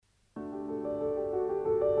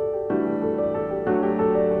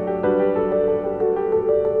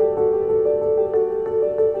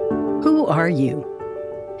are you?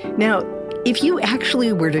 Now, if you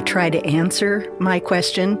actually were to try to answer my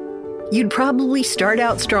question, you'd probably start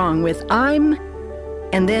out strong with I'm,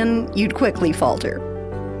 and then you'd quickly falter.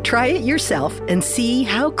 Try it yourself and see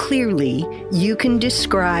how clearly you can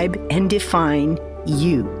describe and define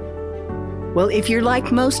you. Well, if you're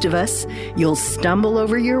like most of us, you'll stumble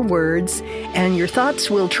over your words, and your thoughts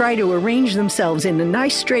will try to arrange themselves in a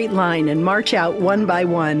nice straight line and march out one by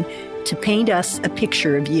one to paint us a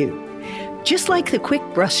picture of you. Just like the quick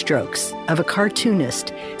brushstrokes of a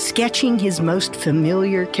cartoonist sketching his most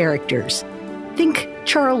familiar characters. Think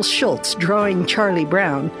Charles Schulz drawing Charlie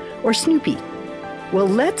Brown or Snoopy. Well,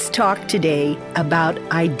 let's talk today about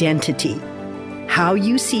identity. How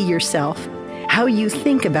you see yourself, how you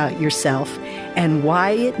think about yourself, and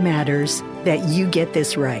why it matters that you get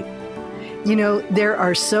this right. You know, there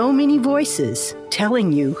are so many voices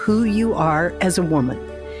telling you who you are as a woman.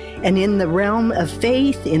 And in the realm of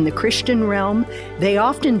faith, in the Christian realm, they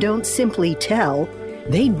often don't simply tell,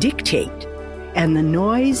 they dictate. And the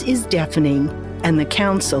noise is deafening, and the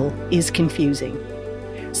counsel is confusing.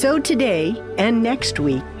 So today and next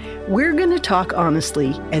week, we're going to talk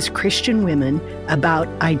honestly as Christian women about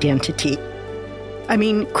identity. I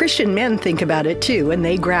mean, Christian men think about it too, and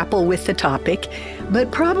they grapple with the topic,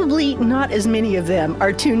 but probably not as many of them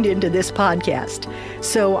are tuned into this podcast.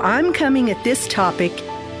 So I'm coming at this topic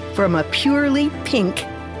from a purely pink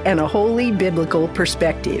and a wholly biblical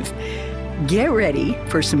perspective. Get ready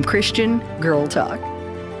for some Christian girl talk.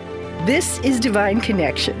 This is Divine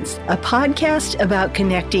Connections, a podcast about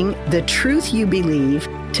connecting the truth you believe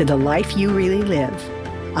to the life you really live.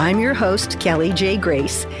 I'm your host, Kelly J.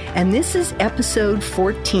 Grace, and this is episode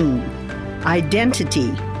 14,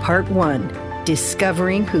 Identity, Part 1,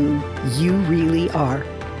 Discovering Who You Really Are.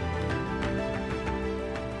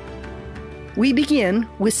 We begin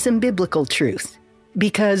with some biblical truth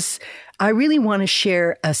because I really want to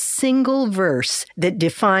share a single verse that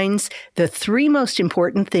defines the three most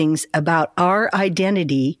important things about our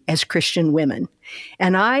identity as Christian women.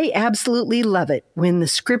 And I absolutely love it when the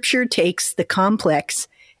scripture takes the complex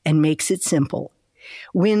and makes it simple.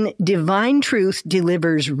 When divine truth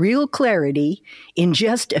delivers real clarity in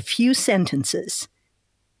just a few sentences.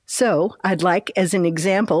 So I'd like, as an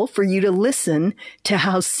example, for you to listen to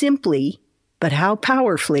how simply but how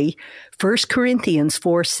powerfully 1 Corinthians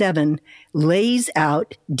 4:7 lays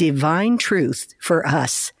out divine truth for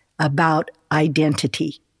us about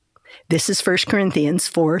identity. This is 1 Corinthians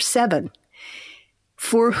 4:7.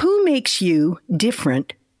 For who makes you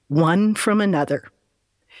different one from another?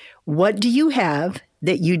 What do you have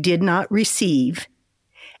that you did not receive?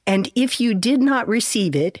 And if you did not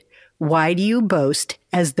receive it, why do you boast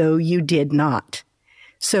as though you did not?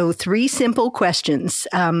 So 3 simple questions.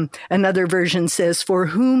 Another version says, for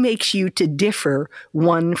who makes you to differ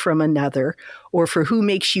one from another, or for who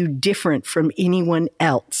makes you different from anyone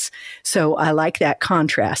else? So I like that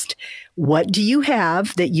contrast. What do you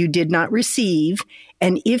have that you did not receive?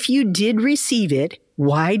 And if you did receive it,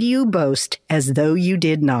 why do you boast as though you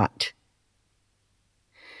did not?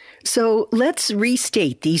 So let's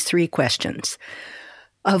restate these 3 questions.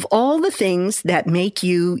 Of all the things that make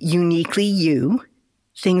you uniquely you,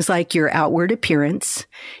 things like your outward appearance,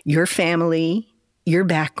 your family, your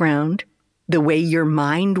background, the way your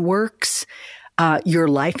mind works, your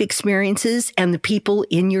life experiences, and the people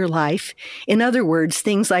in your life. In other words,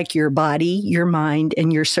 things like your body, your mind,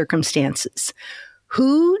 and your circumstances.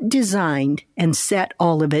 Who designed and set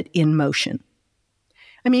all of it in motion?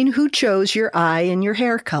 I mean, who chose your eye and your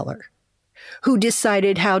hair color? Who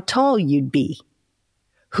decided how tall you'd be?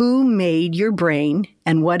 Who made your brain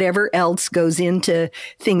and whatever else goes into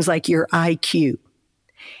things like your IQ?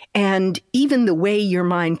 And even the way your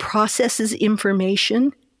mind processes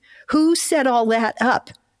information? Who set all that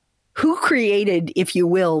up? Who created, if you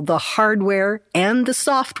will, the hardware and the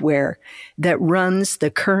software that runs the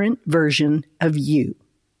current version of you?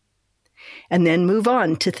 And then move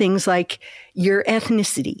on to things like your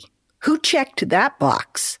ethnicity. Who checked that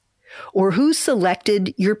box? Or who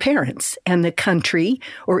selected your parents and the country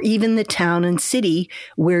or even the town and city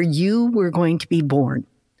where you were going to be born?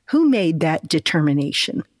 Who made that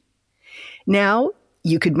determination? Now,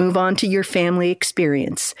 you could move on to your family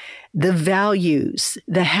experience, the values,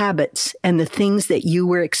 the habits, and the things that you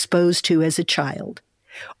were exposed to as a child.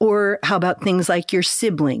 Or how about things like your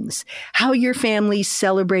siblings, how your family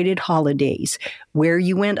celebrated holidays, where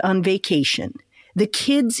you went on vacation, the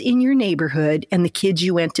kids in your neighborhood and the kids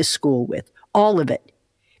you went to school with, all of it.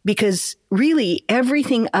 Because really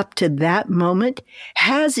everything up to that moment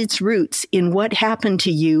has its roots in what happened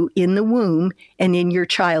to you in the womb and in your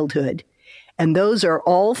childhood. And those are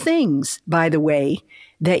all things, by the way,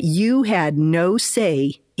 that you had no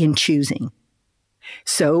say in choosing.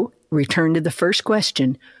 So, return to the first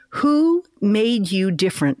question. Who made you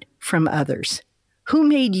different from others? Who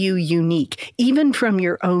made you unique, even from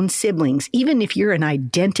your own siblings, even if you're an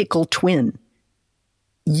identical twin?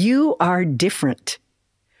 You are different.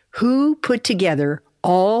 Who put together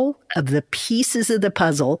all of the pieces of the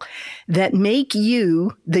puzzle that make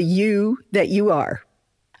you the you that you are?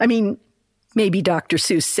 I mean, maybe Dr.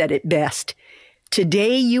 Seuss said it best.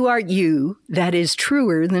 Today you are you, that is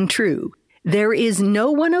truer than true. There is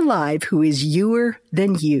no one alive who is youer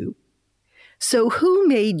than you. So who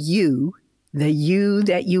made you the you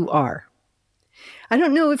that you are? I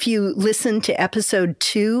don't know if you listened to episode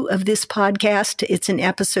 2 of this podcast. It's an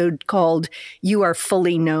episode called You Are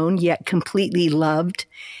Fully Known, Yet Completely Loved.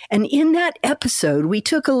 And in that episode, we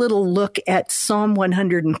took a little look at Psalm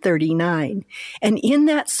 139. And in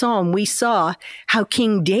that psalm, we saw how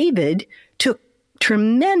King David took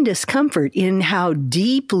tremendous comfort in how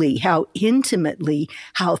deeply, how intimately,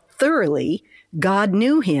 how thoroughly God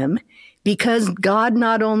knew him, because God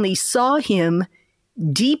not only saw him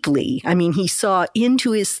deeply, I mean, he saw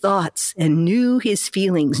into his thoughts and knew his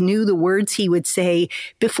feelings, knew the words he would say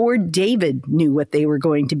before David knew what they were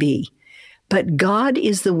going to be. But God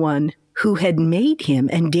is the one who had made him,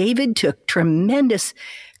 and David took tremendous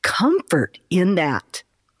comfort in that.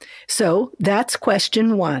 So that's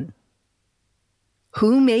question 1.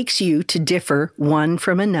 Who makes you to differ one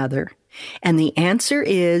from another? And the answer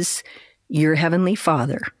is your Heavenly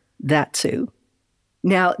Father. That's who.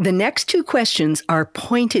 Now, the next 2 questions are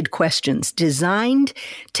pointed questions designed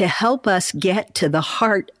to help us get to the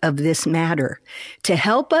heart of this matter, to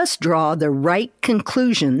help us draw the right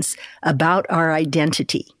conclusions about our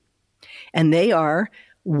identity. And they are,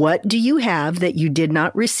 what do you have that you did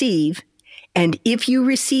not receive? And if you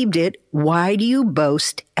received it, why do you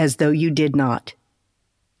boast as though you did not?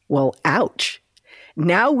 Well, ouch.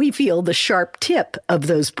 Now we feel the sharp tip of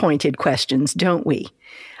those pointed questions, don't we?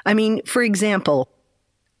 I mean, for example,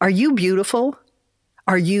 are you beautiful?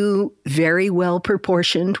 Are you very well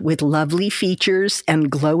proportioned with lovely features and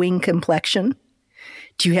glowing complexion?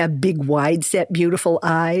 Do you have big, wide-set, beautiful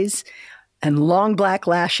eyes and long black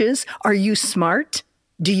lashes? Are you smart?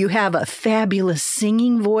 Do you have a fabulous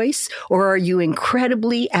singing voice? Or are you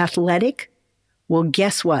incredibly athletic? Well,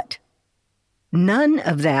 guess what? None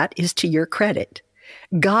of that is to your credit.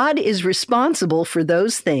 God is responsible for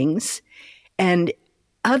those things, and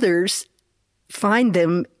others find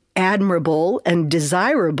them admirable and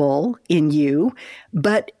desirable in you,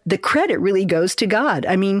 but the credit really goes to God.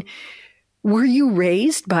 I mean, were you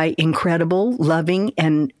raised by incredible, loving,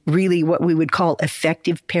 and really what we would call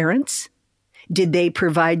effective parents? Did they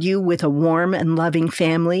provide you with a warm and loving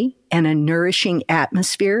family and a nourishing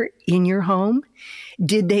atmosphere in your home?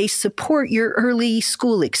 Did they support your early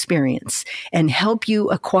school experience and help you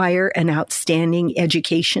acquire an outstanding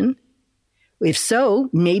education? If so,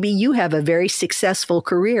 maybe you have a very successful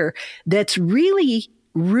career that's really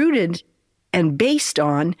rooted and based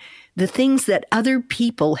on the things that other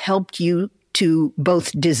people helped you to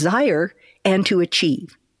both desire and to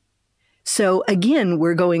achieve. So again,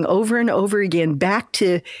 we're going over and over again back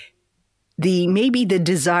to maybe the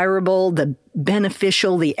desirable, the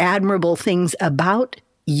beneficial, the admirable things about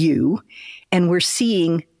you, and we're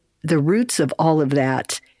seeing the roots of all of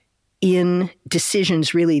that in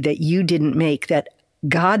decisions really that you didn't make, that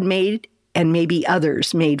God made and maybe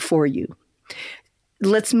others made for you.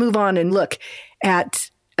 Let's move on and look at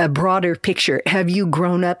a broader picture. Have you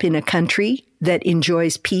grown up in a country that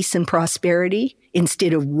enjoys peace and prosperity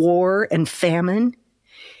instead of war and famine?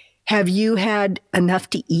 Have you had enough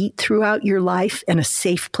to eat throughout your life and a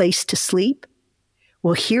safe place to sleep?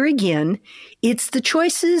 Well, here again, it's the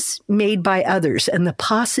choices made by others and the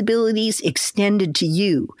possibilities extended to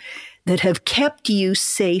you that have kept you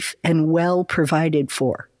safe and well provided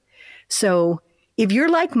for. So if you're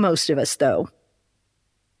like most of us, though,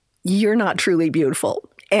 you're not truly beautiful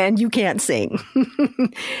and you can't sing.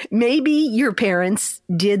 Maybe your parents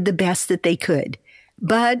did the best that they could,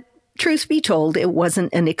 but truth be told, it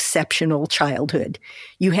wasn't an exceptional childhood.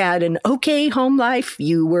 You had an okay home life,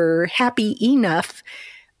 you were happy enough,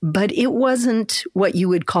 but it wasn't what you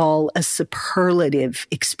would call a superlative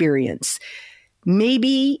experience.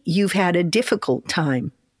 Maybe you've had a difficult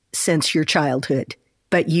time since your childhood,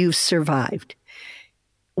 but you've survived.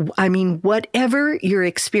 I mean, whatever your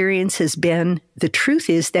experience has been, the truth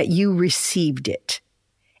is that you received it.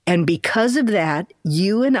 And because of that,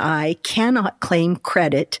 you and I cannot claim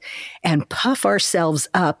credit and puff ourselves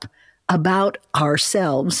up about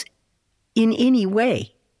ourselves in any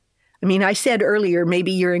way. I mean, I said earlier,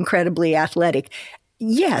 maybe you're incredibly athletic.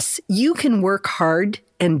 Yes, you can work hard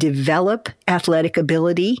and develop athletic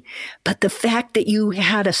ability, but the fact that you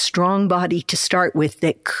had a strong body to start with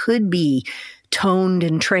that could be toned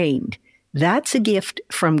and trained, that's a gift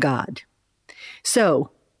from God.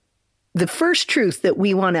 So the first truth that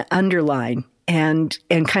we want to underline and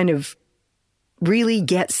kind of really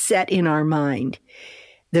get set in our mind,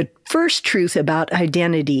 the first truth about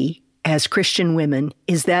identity as Christian women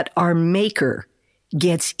is that our Maker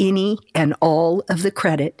gets any and all of the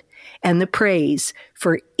credit and the praise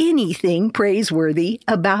for anything praiseworthy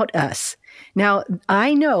about us. Now,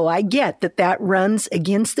 I get that runs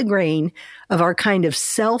against the grain of our kind of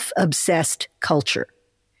self-obsessed culture.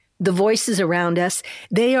 The voices around us,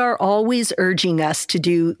 they are always urging us to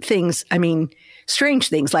do things, strange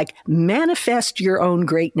things like manifest your own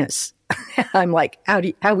greatness. I'm like,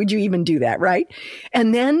 how would you even do that, right?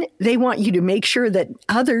 And then they want you to make sure that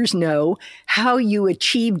others know how you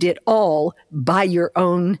achieved it all by your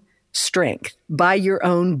own strength, by your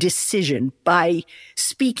own decision, by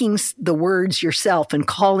speaking the words yourself and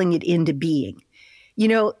calling it into being.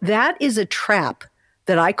 That is a trap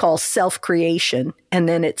that I call self-creation, and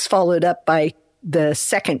then it's followed up by the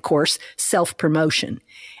second course, self-promotion.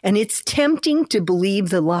 And it's tempting to believe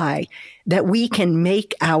the lie that we can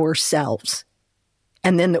make ourselves,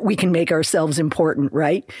 and then that we can make ourselves important,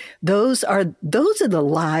 right? Those are the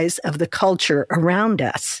lies of the culture around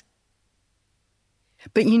us.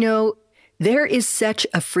 But there is such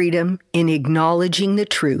a freedom in acknowledging the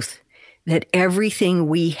truth that everything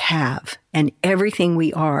we have and everything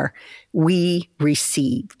we are, we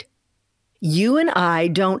received. You and I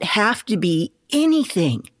don't have to be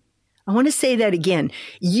anything. I want to say that again.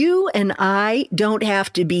 You and I don't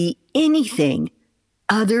have to be anything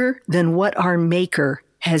other than what our Maker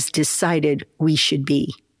has decided we should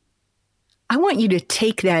be. I want you to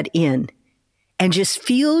take that in and just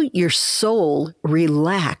feel your soul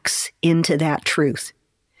relax into that truth.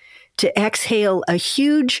 To exhale a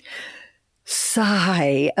huge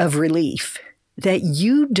sigh of relief that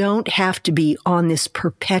you don't have to be on this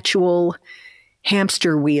perpetual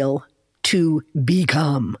hamster wheel to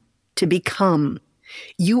become.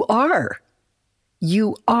 You are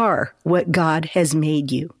what God has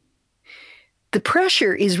made you. The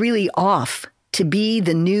pressure is really off to be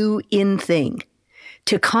the new in thing,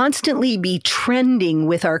 to constantly be trending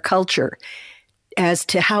with our culture as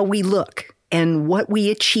to how we look and what we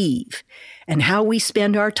achieve and how we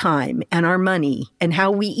spend our time and our money and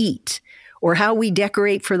how we eat or how we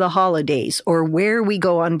decorate for the holidays or where we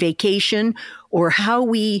go on vacation or how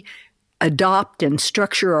we adopt and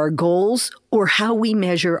structure our goals or how we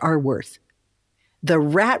measure our worth. The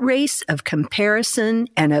rat race of comparison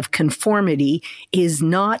and of conformity is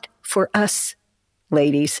not for us,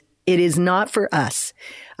 ladies. It is not for us.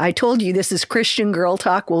 I told you this is Christian girl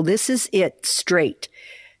talk. Well, this is it straight.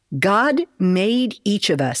 God made each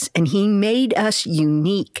of us, and he made us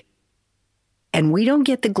unique. And we don't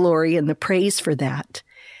get the glory and the praise for that.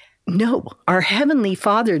 No, our Heavenly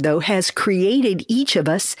Father, though, has created each of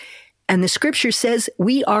us, and the scripture says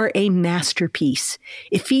we are a masterpiece.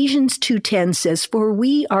 Ephesians 2:10 says, for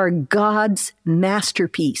we are God's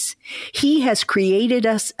masterpiece. He has created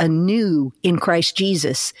us anew in Christ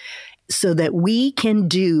Jesus so that we can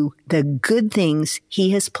do the good things he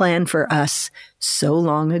has planned for us so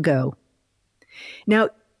long ago. Now,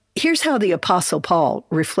 here's how the Apostle Paul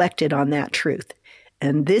reflected on that truth.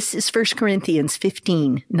 And this is 1 Corinthians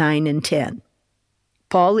 15:9 and 10.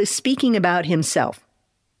 Paul is speaking about himself.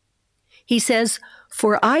 He says,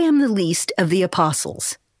 for I am the least of the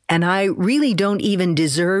apostles, and I really don't even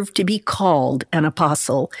deserve to be called an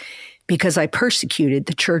apostle because I persecuted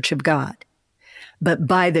the church of God. But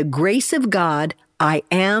by the grace of God, I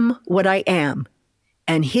am what I am,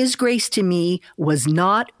 and his grace to me was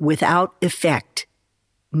not without effect.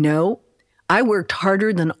 No, I worked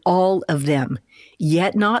harder than all of them,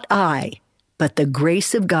 yet not I, but the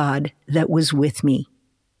grace of God that was with me.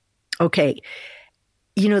 Okay,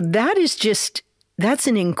 that's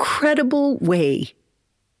an incredible way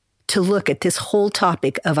to look at this whole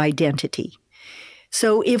topic of identity.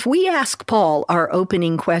 So if we ask Paul our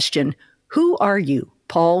opening question, who are you,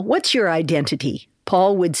 Paul? What's your identity?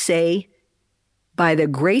 Paul would say, by the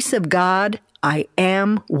grace of God, I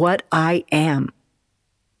am what I am.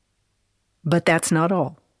 But that's not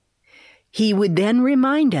all. He would then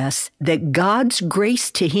remind us that God's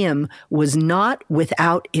grace to him was not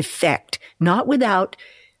without effect, not without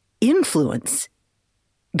influence.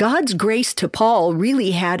 God's grace to Paul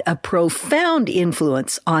really had a profound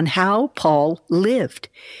influence on how Paul lived.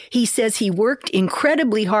 He says he worked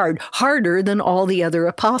incredibly hard, harder than all the other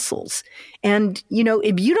apostles. And,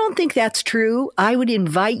 if you don't think that's true, I would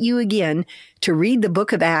invite you again to read the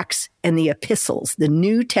book of Acts and the epistles, the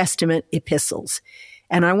New Testament epistles.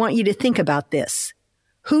 And I want you to think about this.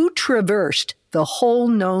 Who traversed the whole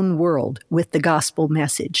known world with the gospel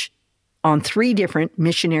message on 3 different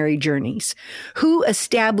missionary journeys? Who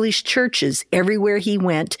established churches everywhere he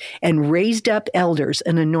went and raised up elders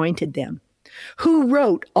and anointed them? Who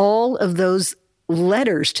wrote all of those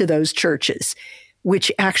letters to those churches,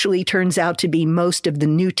 which actually turns out to be most of the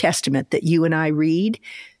New Testament that you and I read?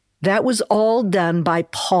 That was all done by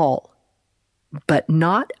Paul, but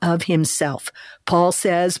not of himself. Paul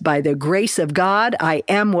says, by the grace of God, I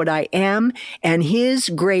am what I am, and his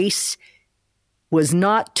grace was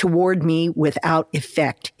not toward me without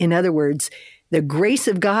effect. In other words, the grace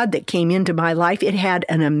of God that came into my life, it had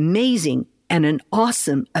an amazing and an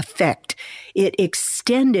awesome effect. It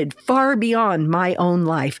extended far beyond my own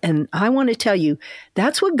life. And I want to tell you,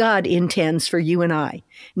 that's what God intends for you and I.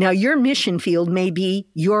 Now, your mission field may be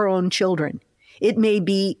your own children. It may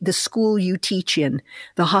be the school you teach in,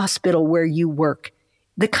 the hospital where you work,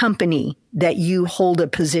 the company that you hold a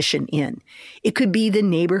position in. It could be the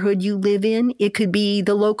neighborhood you live in. It could be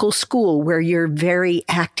the local school where you're very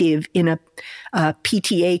active in a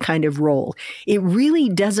PTA kind of role. It really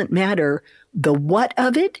doesn't matter the what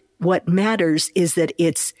of it. What matters is that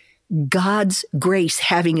it's God's grace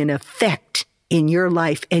having an effect in your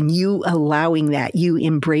life and you allowing that, you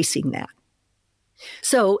embracing that.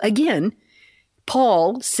 So again,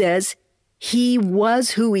 Paul says he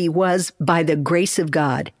was who he was by the grace of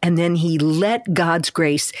God, and then he let God's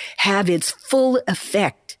grace have its full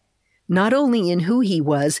effect, not only in who he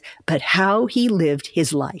was, but how he lived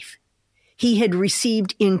his life. He had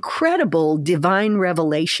received incredible divine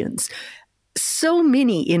revelations, so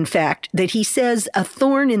many, in fact, that he says a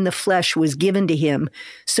thorn in the flesh was given to him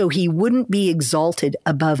so he wouldn't be exalted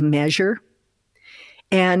above measure.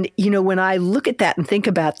 And, when I look at that and think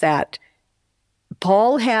about that,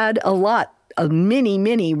 Paul had a lot of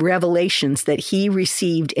many revelations that he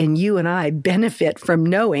received, and you and I benefit from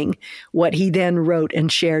knowing what he then wrote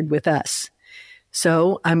and shared with us.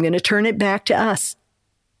 So I'm going to turn it back to us,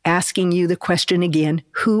 asking you the question again,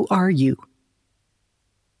 who are you?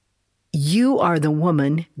 You are the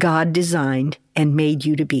woman God designed and made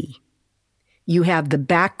you to be. You have the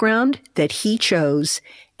background that he chose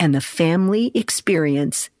and the family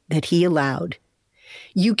experience that he allowed.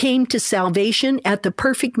 You came to salvation at the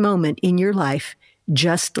perfect moment in your life,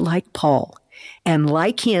 just like Paul. And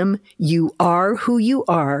like him, you are who you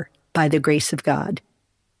are by the grace of God.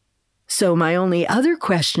 So my only other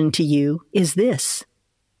question to you is this.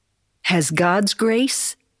 Has God's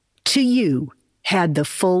grace to you had the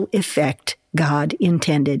full effect God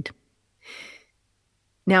intended?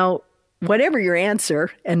 Now, whatever your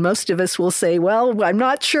answer, and most of us will say, well, I'm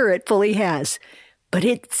not sure it fully has, but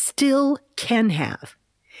it still can have.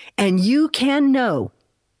 And you can know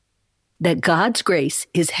that God's grace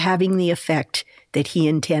is having the effect that he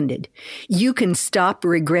intended. You can stop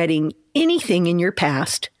regretting anything in your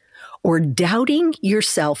past or doubting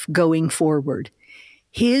yourself going forward.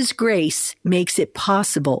 His grace makes it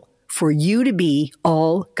possible for you to be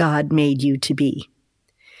all God made you to be.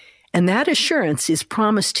 And that assurance is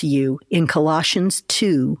promised to you in Colossians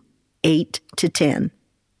 2, 8-10.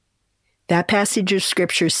 That passage of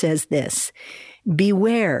scripture says this,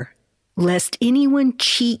 beware lest anyone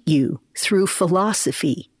cheat you through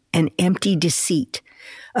philosophy and empty deceit,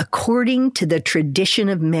 according to the tradition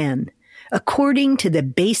of men, according to the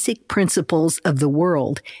basic principles of the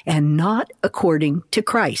world, and not according to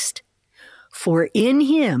Christ. For in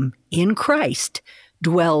him, in Christ,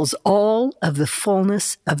 dwells all of the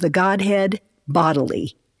fullness of the Godhead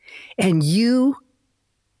bodily. And you,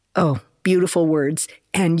 beautiful words,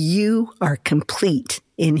 and you are complete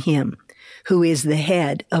in him, who is the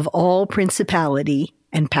head of all principality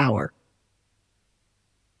and power.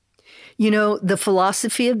 The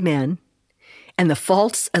philosophy of men and the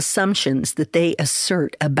false assumptions that they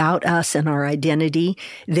assert about us and our identity,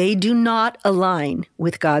 they do not align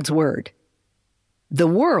with God's word. The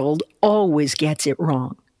world always gets it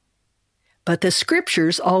wrong. But the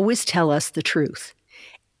scriptures always tell us the truth.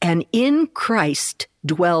 And in Christ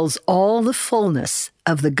dwells all the fullness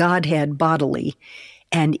of the Godhead bodily,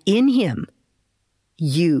 and in him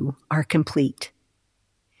you are complete.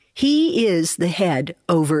 He is the head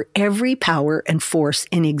over every power and force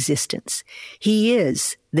in existence. He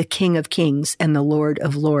is the King of Kings and the Lord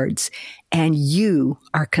of Lords, and you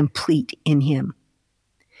are complete in him.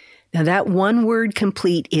 Now, that one word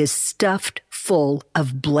complete is stuffed full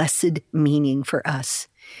of blessed meaning for us.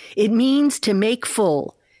 It means to make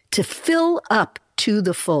full, to fill up to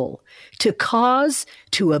the full, to cause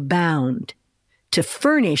to abound, to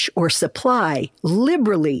furnish or supply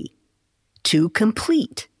liberally, to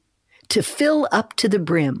complete, to fill up to the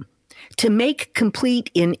brim, to make complete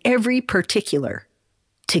in every particular,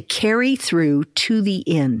 to carry through to the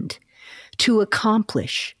end, to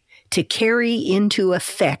accomplish, to carry into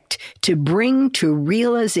effect, to bring to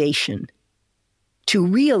realization, to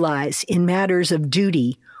realize in matters of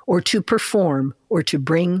duty, or to perform, or to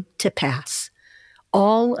bring to pass.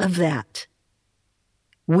 All of that.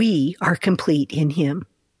 We are complete in Him.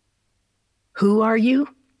 Who are you?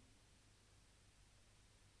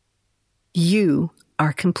 You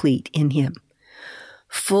are complete in Him.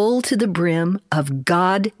 Full to the brim of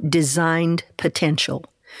God-designed potential,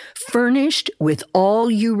 furnished with all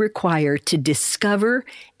you require to discover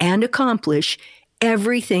and accomplish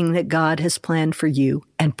everything that God has planned for you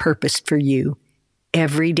and purposed for you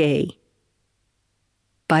every day.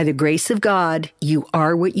 By the grace of God, you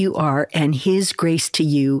are what you are, and His grace to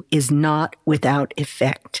you is not without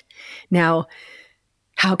effect. Now,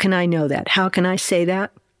 how can I know that? How can I say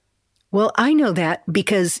that? Well, I know that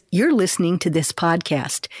because you're listening to this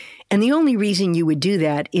podcast, and the only reason you would do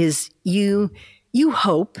that is you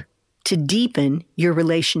hope to deepen your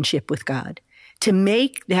relationship with God, to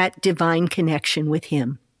make that divine connection with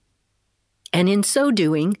Him, and in so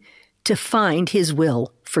doing, to find His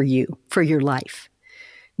will for you, for your life.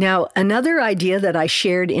 Now, another idea that I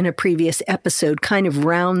shared in a previous episode kind of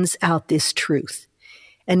rounds out this truth.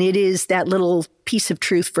 And it is that little piece of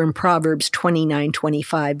truth from Proverbs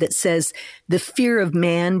 29:25 that says, "The fear of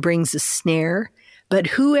man brings a snare, but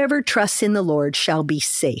whoever trusts in the Lord shall be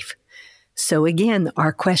safe." So again,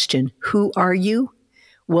 our question, who are you?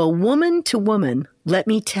 Well, woman to woman, let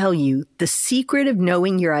me tell you, the secret of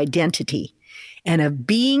knowing your identity and of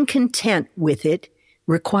being content with it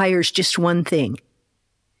requires just one thing,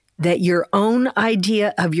 that your own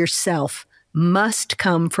idea of yourself must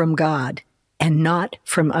come from God and not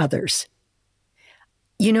from others.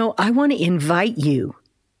 You know, I want to invite you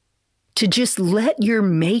to just let your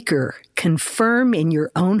Maker confirm in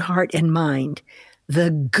your own heart and mind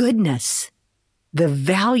the goodness, the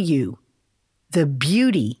value, the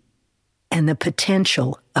beauty, and the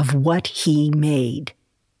potential of what He made.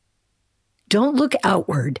 Don't look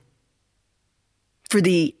outward for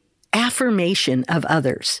the affirmation of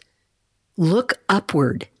others. Look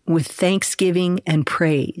upward with thanksgiving and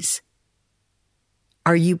praise.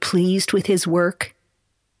 Are you pleased with His work?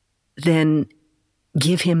 Then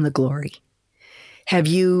give Him the glory. Have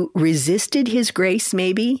you resisted His grace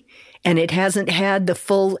maybe, and it hasn't had the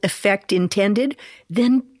full effect intended?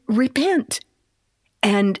 Then repent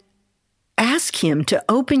and ask Him to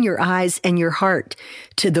open your eyes and your heart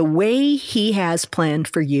to the way He has planned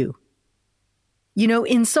for you. You know,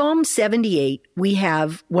 in Psalm 78, we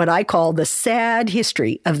have what I call the sad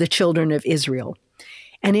history of the children of Israel.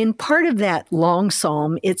 And in part of that long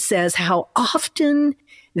psalm, it says how often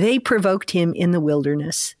they provoked Him in the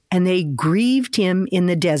wilderness and they grieved Him in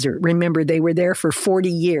the desert. Remember, they were there for 40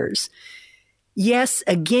 years. Yes,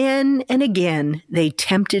 again and again, they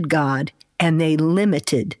tempted God and they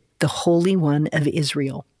limited the Holy One of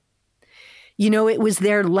Israel. You know, it was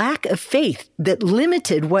their lack of faith that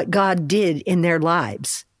limited what God did in their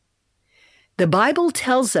lives. The Bible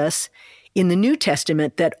tells us in the New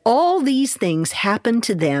Testament that all these things happened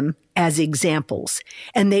to them as examples,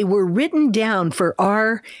 and they were written down for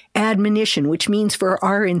our admonition, which means for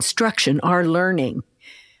our instruction, our learning,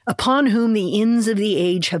 upon whom the ends of the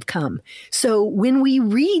age have come. So when we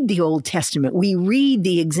read the Old Testament, we read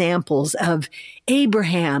the examples of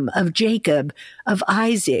Abraham, of Jacob, of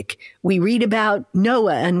Isaac. We read about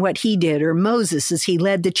Noah and what he did, or Moses as he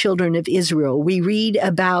led the children of Israel. We read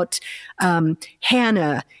about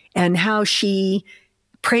Hannah and how she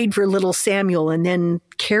prayed for little Samuel and then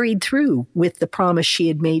carried through with the promise she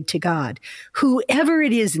had made to God. Whoever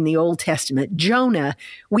it is in the Old Testament, Jonah,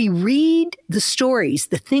 we read the stories,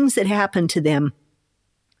 the things that happened to them,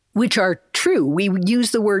 which are true. We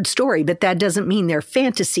use the word story, but that doesn't mean they're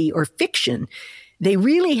fantasy or fiction. They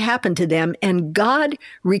really happened to them, and God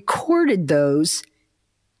recorded those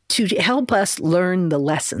to help us learn the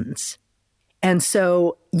lessons. And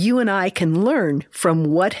so you and I can learn from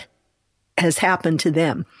what has happened to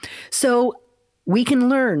them. So we can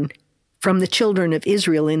learn from the children of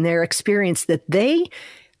Israel in their experience that they,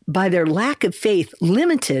 by their lack of faith,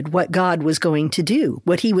 limited what God was going to do,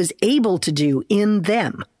 what He was able to do in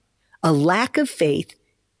them. A lack of faith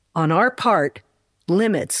on our part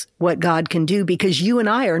limits what God can do because you and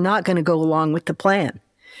I are not going to go along with the plan.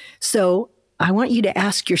 So I want you to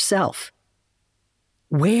ask yourself,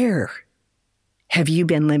 where have you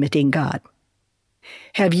been limiting God?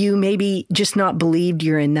 Have you maybe just not believed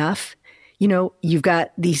you're enough? You know, you've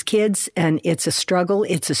got these kids and it's a struggle,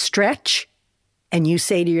 it's a stretch. And you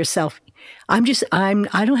say to yourself, I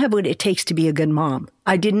don't have what it takes to be a good mom.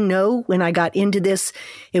 I didn't know when I got into this,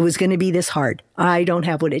 it was going to be this hard. I don't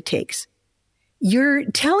have what it takes. You're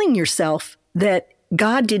telling yourself that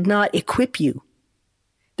God did not equip you,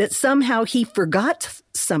 that somehow he forgot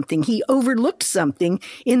something, he overlooked something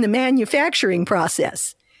in the manufacturing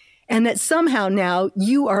process, and that somehow now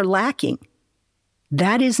you are lacking.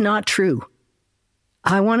 That is not true.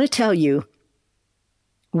 I want to tell you,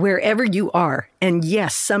 wherever you are, and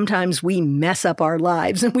yes, sometimes we mess up our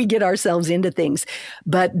lives and we get ourselves into things,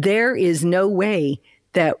 but there is no way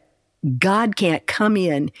that God can't come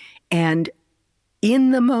in and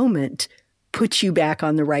in the moment put you back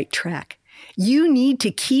on the right track. You need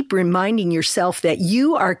to keep reminding yourself that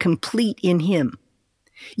you are complete in him.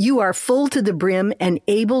 You are full to the brim and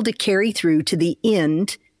able to carry through to the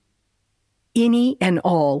end any and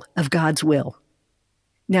all of God's will.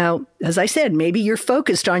 Now, as I said, maybe you're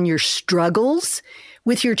focused on your struggles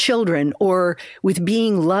with your children or with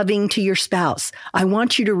being loving to your spouse. I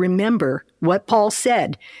want you to remember what Paul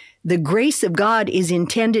said. The grace of God is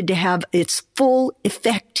intended to have its full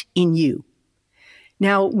effect in you.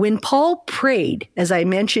 Now, when Paul prayed, as I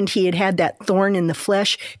mentioned, he had that thorn in the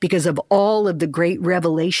flesh because of all of the great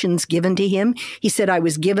revelations given to him. He said, I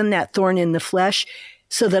was given that thorn in the flesh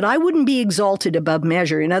so that I wouldn't be exalted above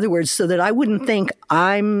measure. In other words, so that I wouldn't think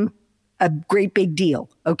I'm a great big deal,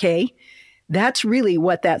 okay? That's really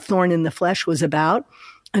what that thorn in the flesh was about.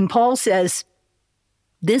 And Paul says,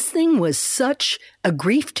 this thing was such a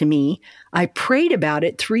grief to me, I prayed about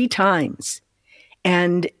it 3 times.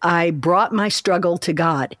 And I brought my struggle to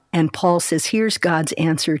God. And Paul says, here's God's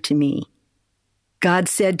answer to me. God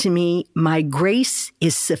said to me, my grace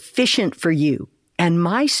is sufficient for you, and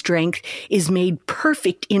my strength is made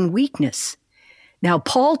perfect in weakness. Now,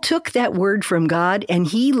 Paul took that word from God and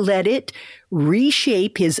he let it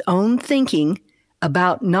reshape his own thinking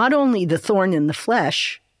about not only the thorn in the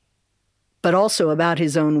flesh, but also about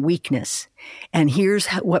his own weakness. And here's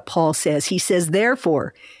what Paul says. He says,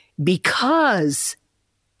 therefore, because,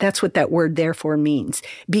 that's what that word therefore means,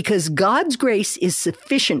 because God's grace is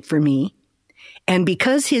sufficient for me, and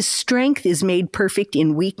because his strength is made perfect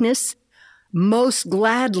in weakness, most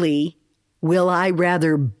gladly will I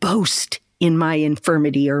rather boast in my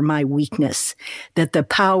infirmity or my weakness, that the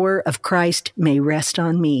power of Christ may rest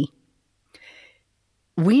on me.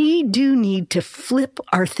 We do need to flip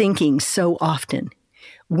our thinking so often.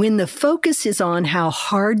 When the focus is on how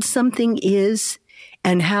hard something is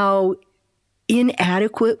and how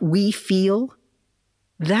inadequate we feel,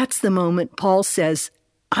 that's the moment Paul says,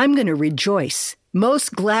 I'm going to rejoice.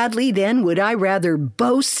 Most gladly then would I rather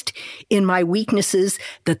boast in my weaknesses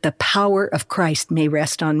that the power of Christ may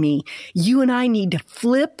rest on me. You and I need to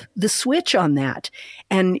flip the switch on that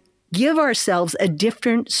and give ourselves a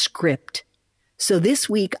different script. So this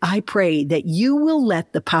week, I pray that you will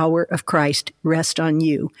let the power of Christ rest on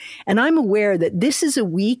you. And I'm aware that this is a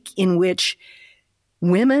week in which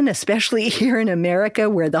women, especially here in America,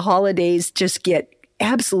 where the holidays just get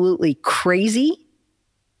absolutely crazy,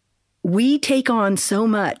 we take on so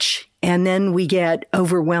much and then we get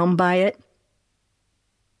overwhelmed by it.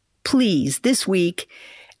 Please, this week,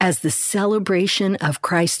 as the celebration of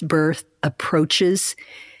Christ's birth approaches,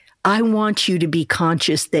 I want you to be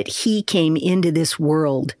conscious that he came into this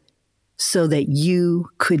world so that you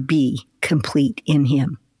could be complete in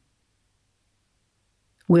him.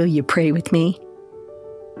 Will you pray with me?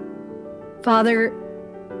 Father,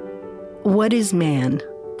 what is man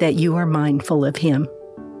that you are mindful of him?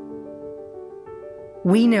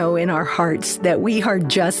 We know in our hearts that we are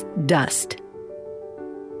just dust,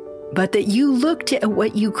 but that you looked at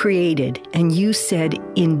what you created and you said,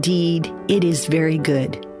 indeed, it is very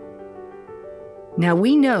good. Now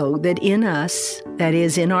we know that in us, that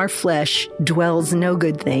is in our flesh, dwells no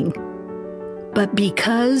good thing. But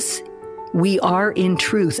because we are in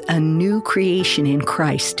truth a new creation in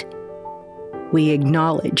Christ, we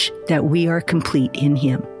acknowledge that we are complete in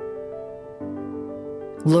him.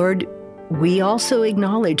 Lord, we also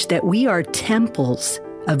acknowledge that we are temples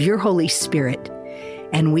of your Holy Spirit,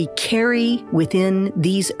 and we carry within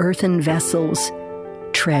these earthen vessels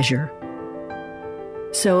treasure.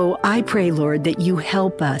 So I pray, Lord, that you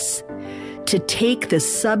help us to take the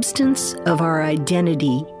substance of our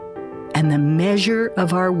identity and the measure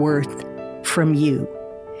of our worth from you,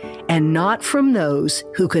 and not from those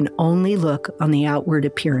who can only look on the outward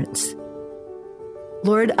appearance.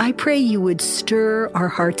 Lord, I pray you would stir our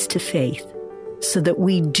hearts to faith so that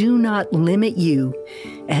we do not limit you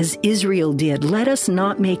as Israel did. Let us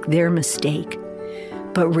not make their mistake,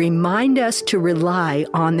 but remind us to rely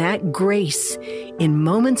on that grace in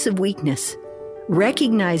moments of weakness,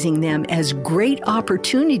 recognizing them as great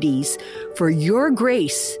opportunities for your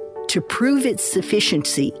grace to prove its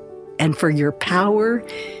sufficiency and for your power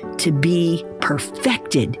to be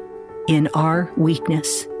perfected in our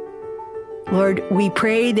weakness. Lord, we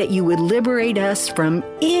pray that you would liberate us from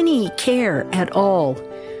any care at all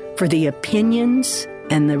for the opinions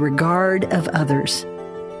and the regard of others,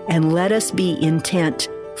 and let us be intent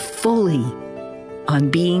fully on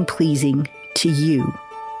being pleasing to you,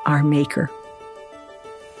 our Maker.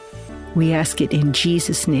 We ask it in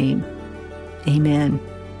Jesus' name. Amen.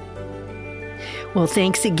 Well,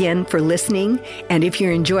 thanks again for listening. And if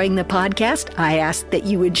you're enjoying the podcast, I ask that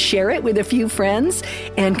you would share it with a few friends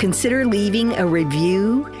and consider leaving a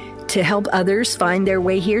review to help others find their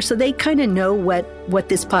way here so they kind of know what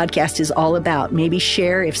this podcast is all about. Maybe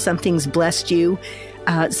share if something's blessed you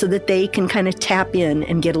so that they can kind of tap in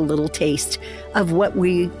and get a little taste of what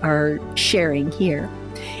we are sharing here.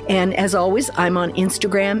 And as always, I'm on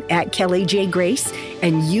Instagram at Kelly J. Grace,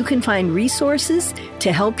 and you can find resources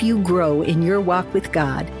to help you grow in your walk with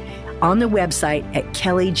God on the website at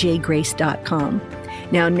kellyjgrace.com.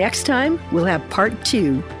 Now, next time, we'll have part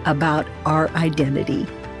 2 about our identity.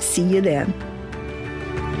 See you then.